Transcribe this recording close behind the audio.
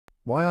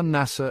Why are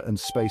NASA and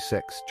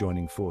SpaceX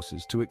joining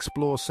forces to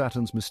explore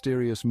Saturn's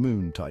mysterious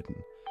moon, Titan?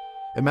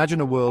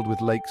 Imagine a world with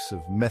lakes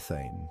of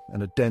methane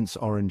and a dense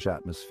orange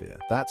atmosphere.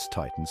 That's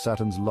Titan,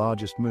 Saturn's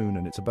largest moon,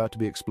 and it's about to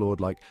be explored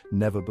like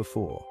never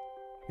before.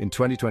 In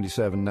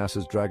 2027,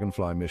 NASA's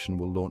Dragonfly mission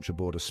will launch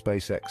aboard a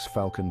SpaceX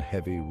Falcon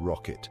Heavy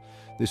rocket.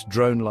 This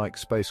drone-like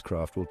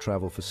spacecraft will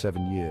travel for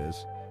 7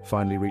 years,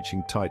 finally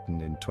reaching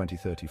Titan in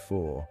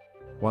 2034.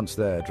 Once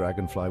there,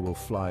 Dragonfly will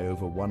fly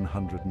over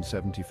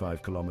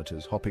 175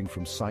 kilometers, hopping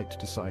from site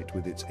to site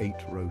with its 8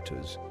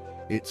 rotors.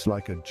 It's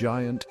like a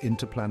giant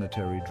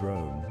interplanetary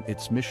drone.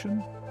 Its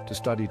mission? To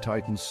study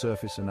Titan's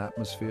surface and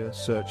atmosphere,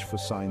 search for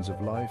signs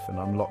of life, and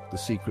unlock the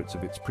secrets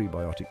of its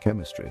prebiotic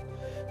chemistry.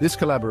 This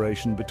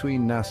collaboration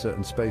between NASA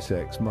and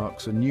SpaceX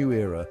marks a new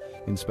era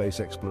in space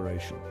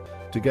exploration.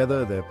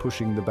 Together, they're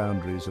pushing the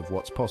boundaries of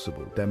what's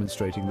possible,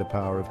 demonstrating the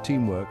power of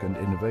teamwork and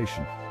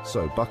innovation.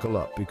 So buckle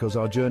up, because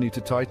our journey to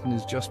Titan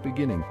is just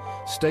beginning.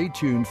 Stay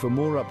tuned for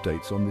more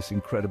updates on this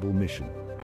incredible mission.